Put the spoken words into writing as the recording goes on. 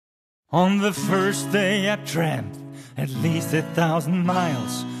On the first day I tramped at least 1,000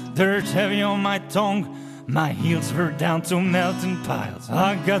 miles. Dirt heavy on my tongue, my heels were down to melting piles.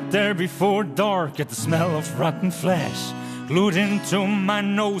 I got there before dark at the smell of rotten flesh, glued into my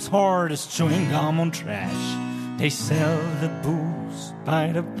nose hard as chewing gum on trash. They sell the booze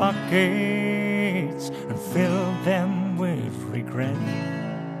by the buckets and fill them with regret.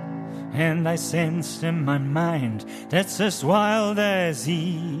 And I sensed in my mind that's as wild as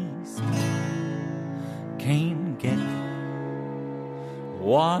east can get.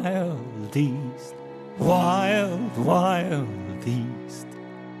 Wild east, wild, wild east.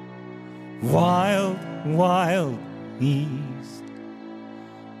 Wild, wild east.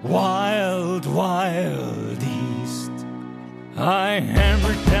 Wild, wild east. I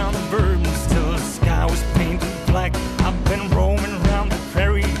hammered down the burdens till the sky was painted black. I've been roaming around the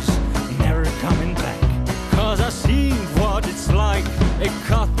prairies, never coming back. 'Cause I see what it's like, a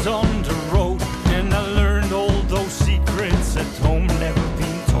cotton